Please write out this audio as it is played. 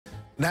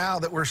Now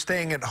that we're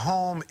staying at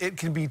home, it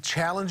can be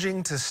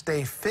challenging to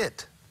stay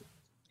fit.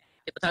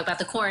 People talk about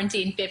the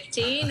quarantine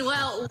 15.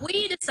 Well,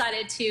 we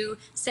decided to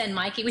send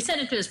Mikey. We sent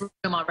him to his room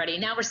already.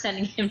 Now we're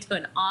sending him to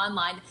an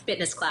online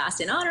fitness class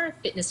in honor of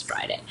Fitness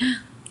Friday.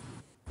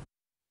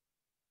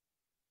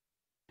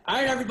 All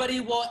right, everybody.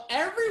 Well,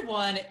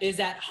 everyone is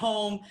at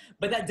home,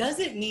 but that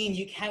doesn't mean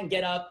you can't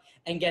get up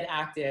and get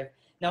active.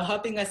 Now,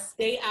 helping us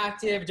stay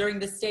active during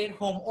the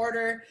stay-at-home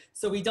order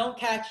so we don't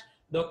catch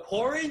the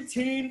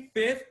quarantine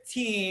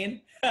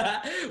 15,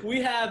 we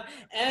have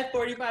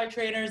F45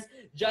 trainers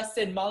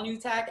Justin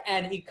Malutak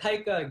and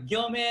Ikaika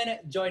Gilman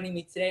joining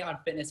me today on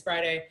Fitness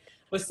Friday.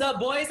 What's up,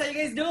 boys? How you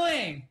guys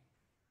doing?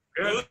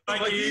 Good,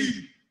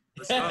 Mikey.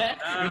 What's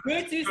up?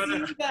 Good to see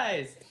you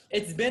guys.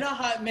 It's been a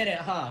hot minute,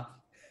 huh?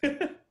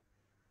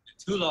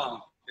 Too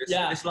long.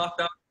 It's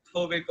lockdown,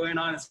 COVID going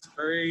on. It's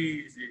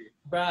crazy.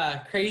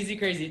 Bruh,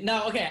 crazy.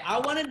 Now, okay, I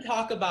want to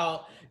talk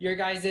about your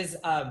guys'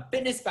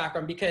 fitness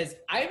background because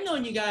I've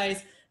known you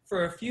guys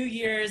for a few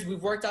years.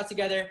 We've worked out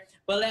together,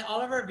 but let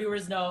all of our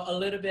viewers know a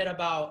little bit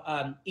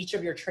about each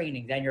of your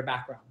trainings and your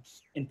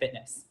backgrounds in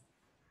fitness.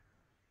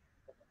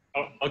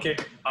 Oh, okay.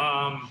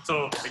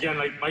 So again,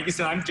 like Mikey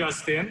said, I'm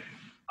Justin.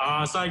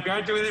 So I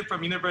graduated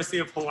from University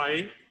of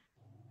Hawaii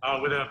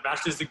with a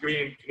bachelor's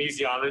degree in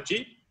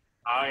kinesiology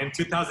in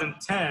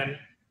 2010.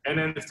 And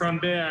then from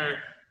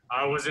there,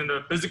 I was in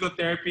the physical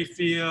therapy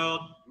field,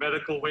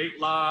 medical weight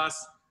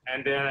loss,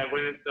 and then I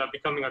went into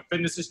becoming a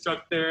fitness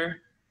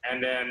instructor.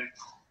 And then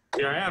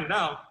here I am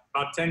now,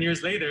 about 10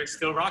 years later,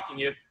 still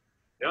rocking it.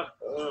 Yep.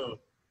 Oh.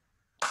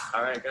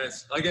 All right,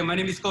 guys. Again, my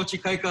name is Coach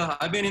Ikaika.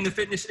 I've been in the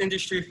fitness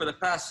industry for the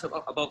past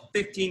about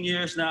 15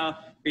 years now.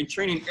 Been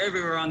training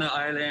everywhere on the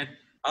island.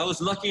 I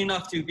was lucky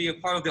enough to be a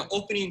part of the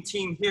opening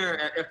team here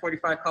at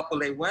F45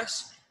 Kapolei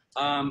West.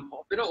 A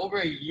bit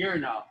over a year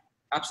now.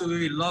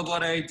 Absolutely love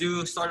what I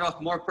do. Started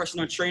off more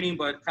personal training,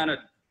 but kind of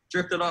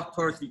drifted off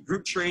towards the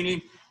group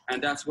training. And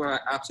that's where I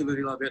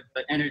absolutely love it.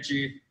 The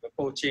energy, the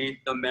coaching,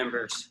 the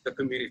members, the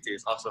community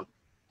is awesome.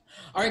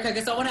 All right,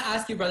 Kaika, so I want to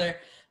ask you, brother,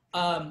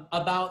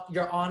 about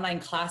your online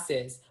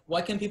classes.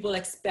 What can people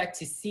expect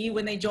to see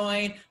when they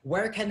join?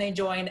 Where can they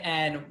join?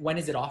 And when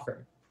is it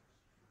offered?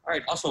 All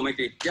right, awesome,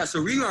 Mikey. Yeah,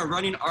 so we are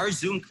running our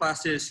Zoom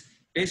classes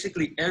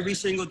basically every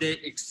single day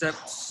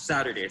except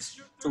Saturdays.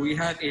 So we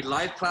have a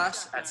live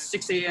class at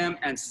 6 a.m.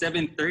 and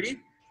 7:30.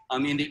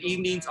 In the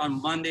evenings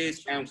on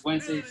Mondays and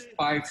Wednesdays,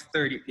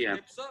 5:30 p.m.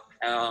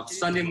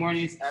 Sunday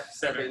mornings at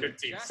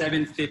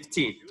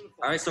 7:15.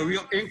 All right, so we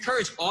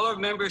encourage all our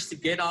members to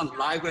get on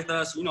live with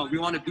us. You know, we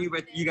want to be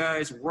with you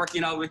guys,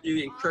 working out with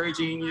you,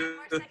 encouraging you,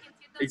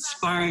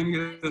 inspiring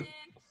you.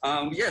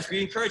 Yes,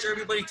 we encourage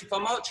everybody to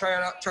come out, try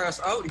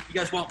us out. If you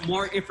guys want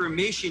more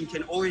information, you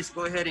can always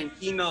go ahead and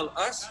email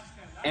us,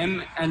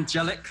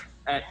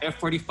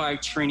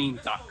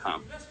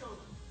 mangelic@f45training.com.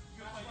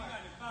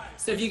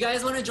 So if you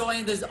guys want to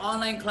join those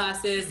online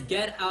classes,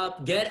 get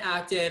up, get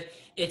active,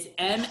 it's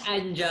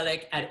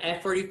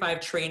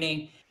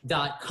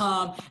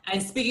mangelic@f45training.com.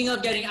 And speaking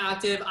of getting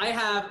active, I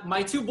have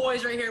my two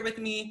boys right here with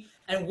me,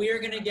 and we're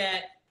going to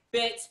get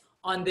fit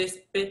on this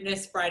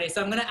Fitness Friday.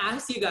 So I'm going to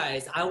ask you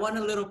guys, I want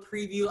a little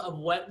preview of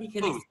what we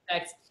can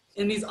expect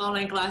in these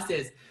online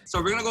classes. So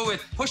we're going to go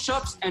with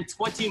push-ups and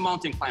 20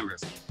 mountain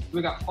climbers.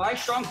 We got 5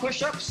 strong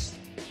push-ups,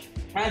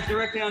 hands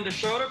directly on the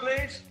shoulder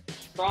blades,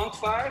 strong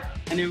 5,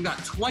 and then we've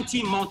got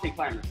 20 mountain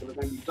climbers. So we're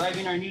going to be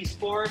driving our knees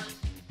forward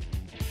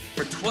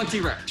for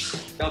 20 reps.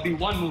 That'll be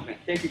one movement.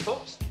 Thank you,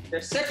 coach.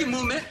 The second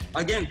movement,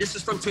 again, this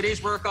is from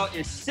today's workout,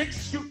 is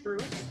 6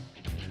 shoot-throughs.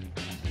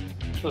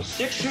 So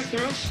 6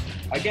 shoot-throughs.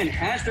 Again,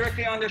 hands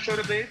directly on their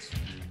shoulder blades.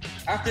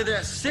 After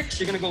that 6,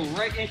 you're going to go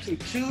right into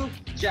 2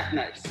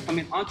 jackknives.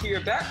 Coming onto your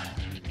back.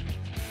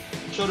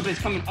 Shoulder blades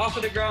coming off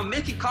of the ground,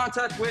 making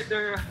contact with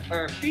their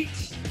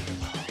feet,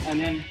 and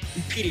then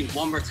repeating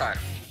one more time.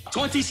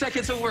 20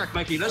 seconds of work,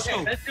 Mikey. Let's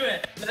go. Let's do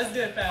it,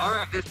 fam. All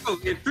right, let's go.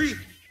 In 3,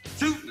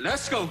 2,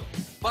 let's go.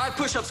 5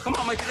 push-ups. Come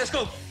on, Mikey. Let's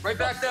go. Right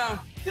back down.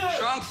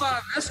 Strong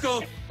 5. Let's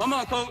go. Come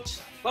on, coach.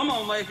 Come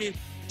on, Mikey.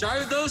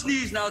 Drive those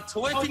knees now.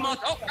 20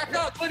 mountain. Oh, back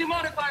down. 20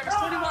 mountain climbers.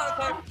 20 mountain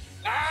climbers.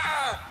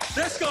 Ah!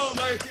 Let's go,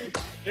 Mikey.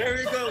 There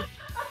we go.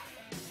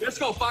 Let's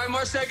go. 5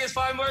 more seconds.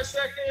 5 more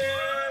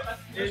seconds.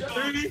 In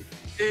 3,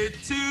 in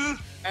 2,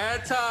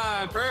 and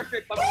time.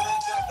 Perfect.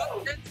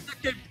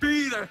 10-second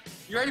breather.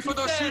 You ready for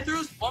those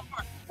shoot-throughs?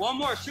 One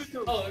more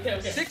shoot-through. Oh,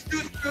 okay. 6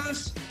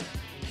 shoot-throughs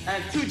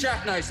and 2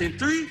 jackknives. In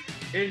 3,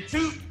 in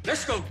 2,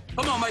 let's go.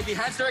 Come on, Mikey.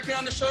 Hands directly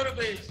on the shoulder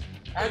blades.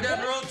 And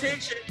then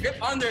rotation. Grip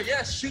under.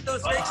 Yes, shoot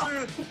those legs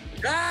through.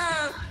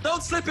 Ah,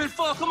 don't slip and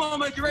fall. Come on,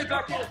 Mikey. Right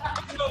back here.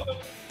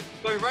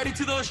 Going right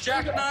into those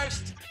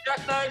jackknives.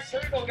 Jackknives.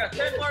 Here we go. We got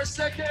 10 more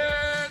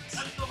seconds.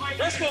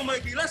 Let's go,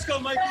 Mikey. Let's go,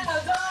 Mikey.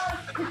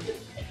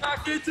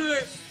 Back into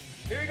it.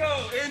 Here we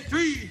go. In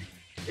 3,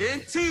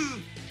 in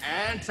 2,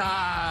 and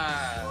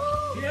time.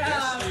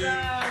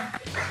 Yeah,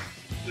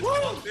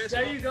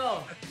 there you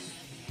go.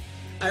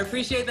 I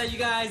appreciate that, you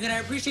guys, and I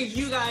appreciate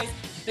you guys.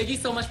 Thank you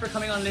so much for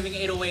coming on Living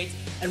 808.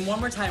 And one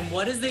more time,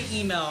 what is the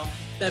email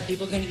that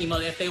people can email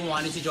if they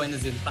wanted to join the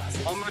Zoom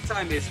classes? One more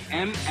time, it's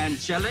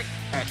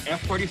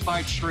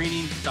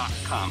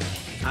mangelic@f45training.com.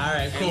 All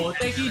right, cool.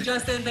 Thank you,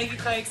 Justin. Thank you,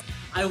 Kikes.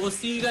 I will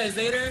see you guys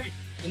later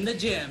in the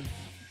gym.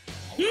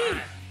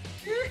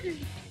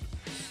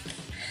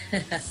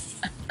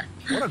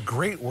 What a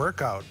great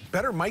workout.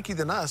 Better Mikey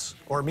than us,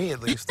 or me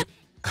at least.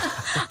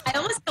 I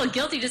almost feel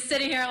guilty just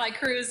sitting here like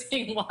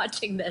cruising,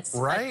 watching this.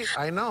 Right?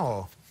 I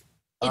know.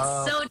 It's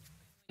so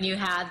when you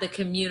have the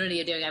community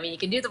of doing. I mean, you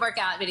can do the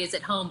workout videos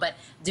at home, but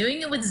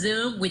doing it with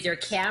Zoom with your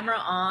camera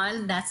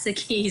on, that's the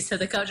key. So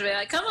the coach will be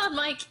like, "Come on,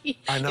 Mikey."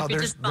 I know. If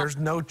you There's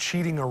no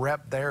cheating a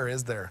rep there,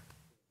 is there?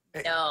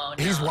 No.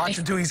 He's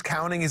watching too. He's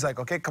counting. He's like,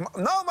 "Okay, come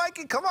on. No,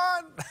 Mikey, come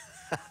on."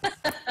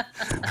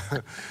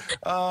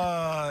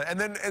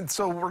 And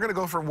so we're gonna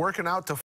go from working out to